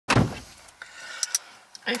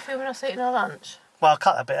Are you filming us eating our lunch? Well, I'll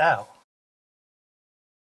cut that bit out.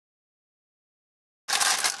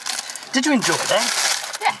 Did you enjoy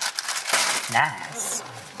that? Yeah. Nice. Do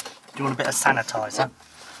you want a bit of sanitizer?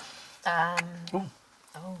 Ooh.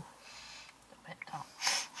 Oh. A bit dark.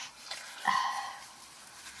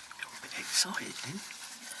 Got a bit excited then.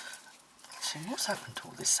 So what's happened to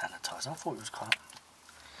all this sanitizer? I thought it was quite...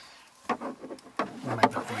 Well,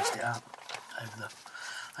 maybe I've used it up over the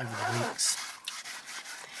weeks.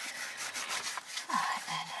 Alright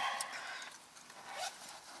then.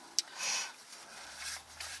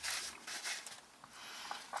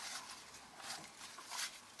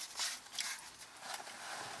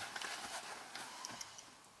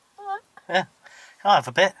 Alright. Yeah. Can I have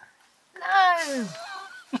a bit? No!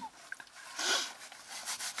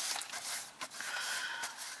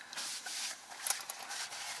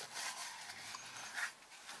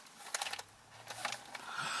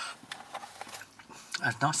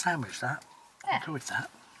 That's a nice sandwich, that. Yeah. Enjoyed that.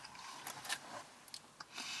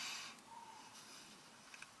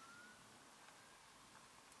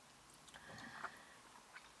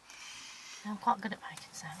 I'm quite good at making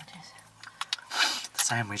sandwiches. The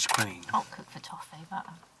sandwich queen. Can't cook for toffee, but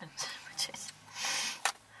I'm good at sandwiches.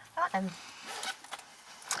 Right then.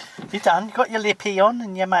 You done? You got your lippy on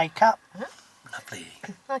and your makeup? Lovely.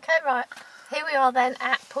 Okay, right. Here we are then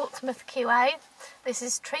at Portsmouth QA. This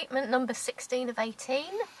is treatment number 16 of 18.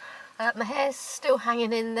 My hair's still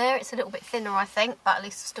hanging in there. It's a little bit thinner, I think, but at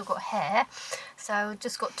least I've still got hair. So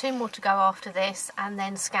just got 2 more to go after this, and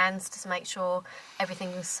then scans to make sure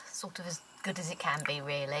everything's sort of as good as it can be,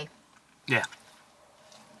 really. Yeah.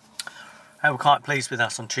 They were quite pleased with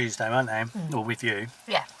us on Tuesday, weren't they? Or with you.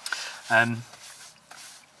 Yeah.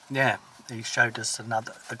 Yeah, he showed us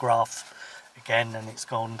the graph again, and it's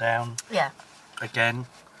gone down Yeah. again.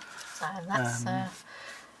 So that's...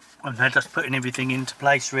 And they're just putting everything into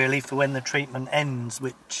place really for when the treatment ends,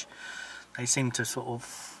 which they seem to sort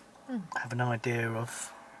of have an idea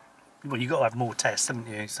of. Well, you've got to have more tests, haven't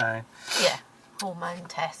you? So yeah, hormone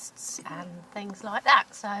tests and things like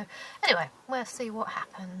that. So anyway, we'll see what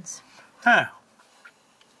happens. oh,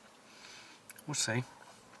 we'll see.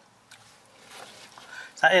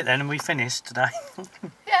 Is that it then? And we finished today?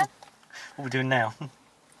 Yeah. What are we doing now?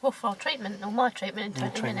 Well, for our treatment, or my treatment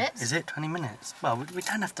in 20 minutes. Is it 20 minutes? Well, we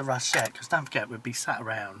don't have to rush yet, because don't forget we'll be sat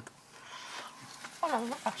around. Oh no, I'm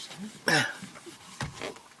not rushing.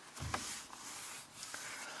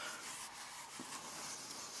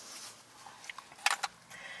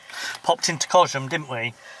 Popped into Cosham, didn't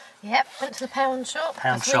we? Yep, went to the pound shop.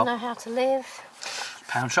 Pound because shop. We know how to live.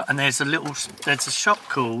 Pound shop, and there's a shop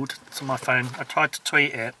called, it's on my phone, I tried to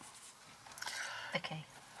tweet it. Okay.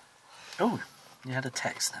 Oh, you had a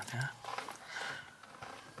text now, yeah?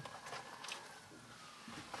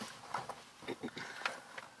 There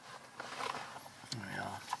we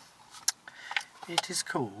are. It is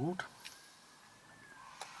called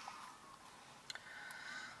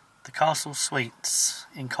the Castle Sweets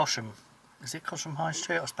in Cosham. Is it Cosham High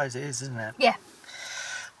Street? I suppose it is, isn't it? Yeah.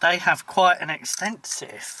 They have quite an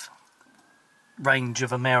extensive range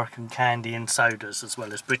of American candy and sodas, as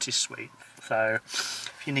well as British sweet. So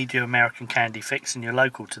if you need your American candy fix and you're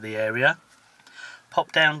local to the area,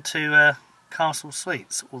 pop down to Castle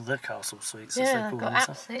Sweets, or the Castle Sweets as they Yeah, call they've got themselves.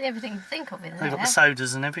 absolutely everything you can think of in there. They've got the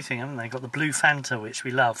sodas and everything, haven't they? Got the blue Fanta, which we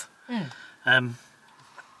love.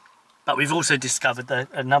 But we've also discovered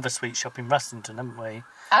another sweet shop in Rustington, haven't we?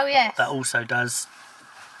 Oh yes. That also does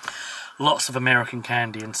lots of American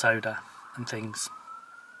candy and soda and things.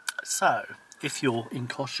 So if you're in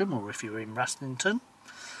Cosham or if you're in Rustington,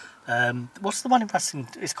 what's the one in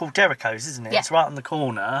Rustington? It's called Jericho's, isn't it? Yeah. It's right on the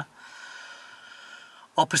corner,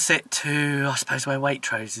 opposite to, I suppose, where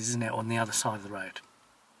Waitrose is, isn't it? On the other side of the road.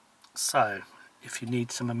 So if you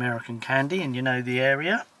need some American candy and you know the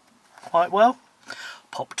area quite well,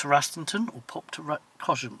 pop to Rustington or pop to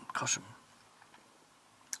Cosham.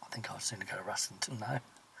 I think I'd sooner go to Rustington though.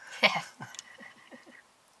 Yeah.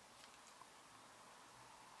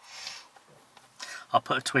 I'll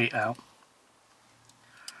put a tweet out.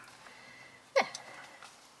 Yeah.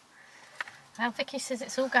 Well, Vicky says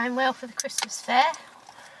it's all going well for the Christmas fair.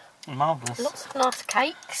 Marvellous. Lots of nice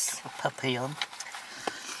cakes. A puppy on.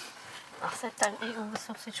 I said don't eat all the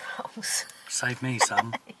sausage rolls. Save me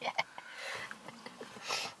some. Yeah.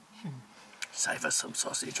 Save us some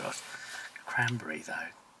sausage rolls. Cranberry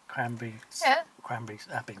though. Cranberries. Yeah. Cranberries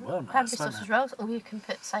have been well nice. Cranberry haven't sausage they? rolls, or you can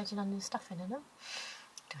put sage and onion stuffing in them.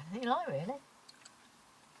 Do anything you like, really.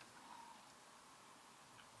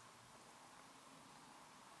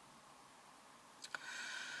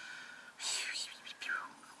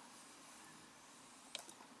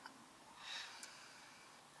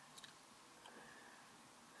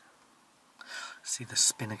 See the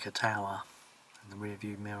Spinnaker Tower in the rear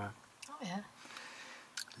view mirror. Oh yeah.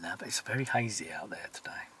 No, but it's very hazy out there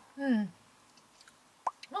today.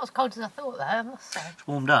 Not as cold as I thought though, I must say. It's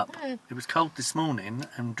warmed up. It was cold this morning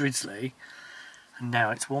and drizzly, and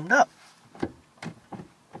now it's warmed up.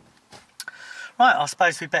 Right, I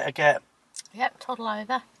suppose we better get Toddle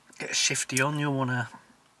over. a shifty on. You'll want to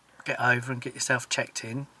get over and get yourself checked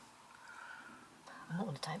in. I'm not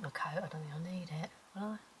going to take my coat, I don't think I need it, will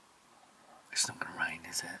I? It's not going to rain,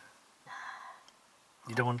 is it?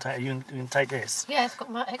 You don't want to take... You can take this? Yeah, it's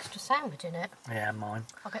got my extra sandwich in it. Yeah, mine.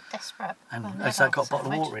 I'll get desperate. And Well, has that got a sandwich.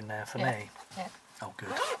 bottle of water in there for me? Yeah. Oh, good.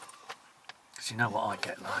 Because you know what I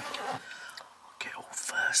get like? I get all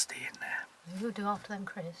thirsty in there. We'll do after them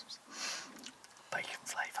crisps. Bacon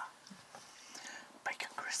flavour. Bacon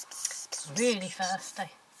crisps. Really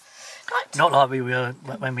thirsty. Right. Not like we were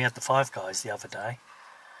when we had the Five Guys the other day.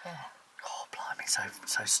 Yeah. Oh, blimey,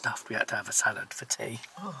 so stuffed we had to have a salad for tea.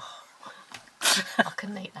 Oh. I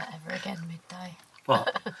couldn't eat that ever again midday.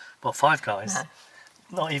 What? What, Five Guys?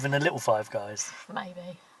 No, Not even a little Five Guys?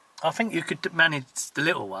 maybe. I think you could manage the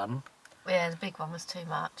little one. Yeah, the big one was too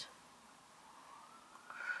much.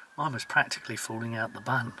 Mine was practically falling out the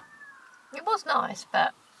bun. It was nice,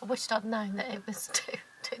 but I wished I'd known that it was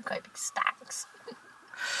two great big stacks.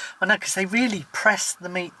 I know, because they really pressed the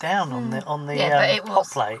meat down on the Yeah, but it hot was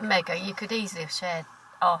plate. mega. You could easily have shared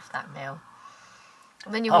half that meal.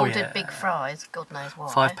 And then you Oh, ordered yeah. big fries, God knows why.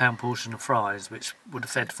 £5 portion of fries, which would have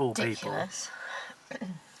fed 4 Ridiculous. people.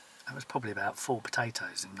 That was probably about 4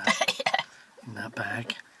 potatoes in that in that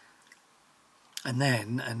bag. And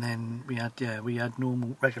then we had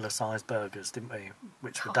normal regular sized burgers, didn't we?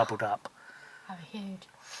 Which were doubled up. Oh, huge.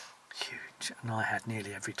 Huge. And I had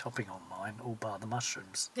nearly every topping on mine, all bar the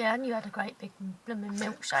mushrooms. Yeah, and you had a great big blooming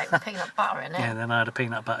milkshake with peanut butter in it. Yeah, then I had a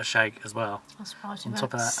peanut butter shake as well. I'm surprised you on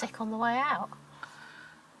top weren't of that. sick on the way out.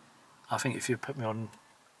 I think if you put me on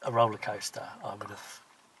a roller coaster, I would have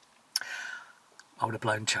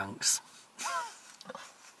blown chunks.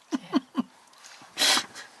 Yeah.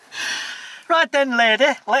 Right then, lady,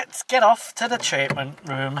 let's get off to the treatment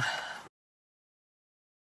room.